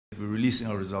we're releasing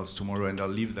our results tomorrow, and I'll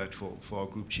leave that for our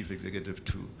Group Chief Executive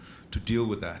to deal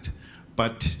with that.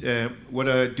 But what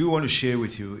I do want to share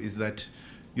with you is that,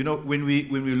 you know, when we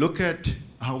look at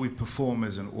how we perform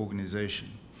as an organization,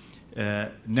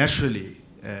 naturally,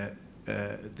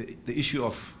 the issue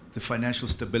of the financial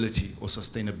stability or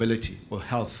sustainability or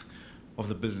health of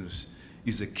the business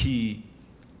is a key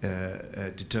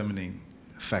determining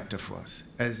factor for us,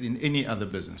 as in any other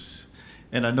business.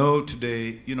 And I know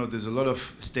today, you know, there's a lot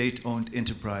of state-owned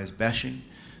enterprise bashing.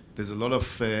 There's a lot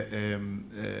of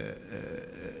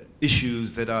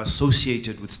issues that are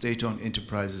associated with state-owned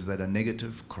enterprises that are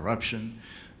negative: corruption,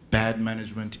 bad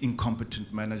management,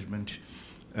 incompetent management,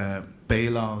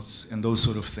 bailouts, and those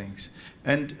sort of things.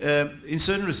 And in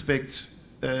certain respects,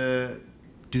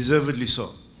 deservedly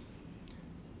so.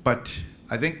 But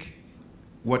I think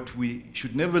what we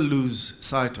should never lose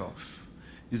sight of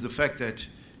is the fact that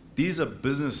these are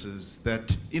businesses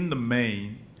that, in the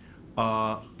main,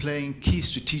 are playing key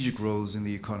strategic roles in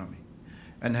the economy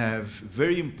and have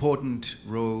very important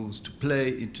roles to play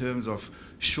in terms of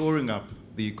shoring up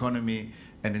the economy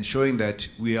and ensuring that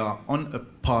we are on a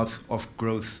path of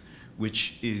growth,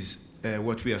 which is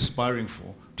what we are aspiring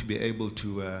for, to be able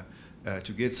to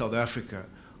get South Africa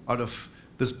out of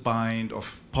this bind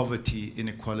of poverty,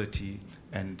 inequality,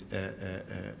 and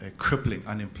crippling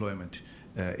unemployment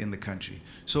in the country.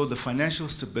 So the financial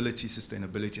stability,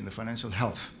 sustainability, and the financial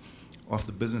health of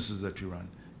the businesses that we run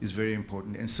is very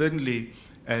important. And certainly,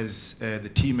 as the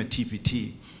team at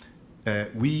TPT,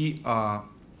 we are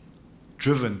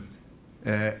driven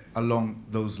along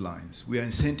those lines. We are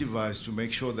incentivized to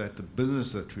make sure that the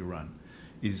business that we run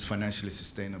is financially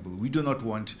sustainable. We do not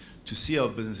want to see our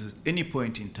businesses at any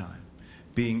point in time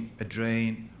being a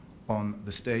drain on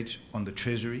the state, on the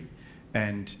treasury,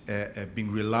 and being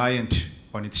reliant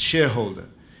on its shareholder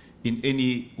in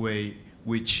any way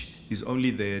which is only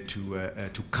there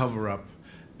to cover up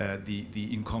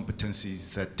the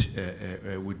incompetencies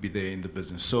that would be there in the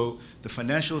business. So the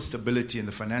financial stability and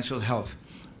the financial health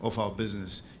of our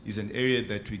business is an area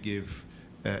that we give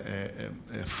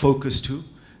focus to,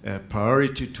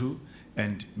 priority to,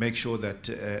 and make sure that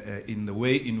in the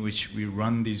way in which we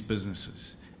run these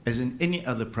businesses, as in any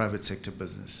other private sector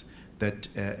business, that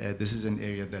this is an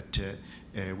area that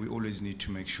we always need to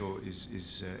make sure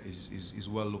is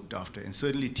well looked after. And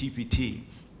certainly TPT,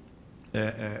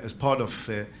 as part of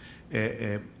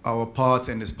our path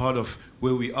and as part of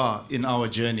where we are in our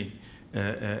journey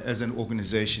as an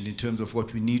organization in terms of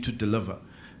what we need to deliver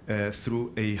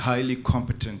through a highly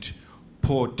competent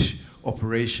port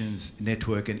operations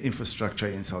network and infrastructure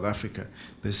in South Africa.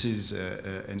 This is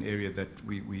an area that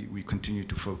we continue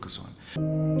to focus on.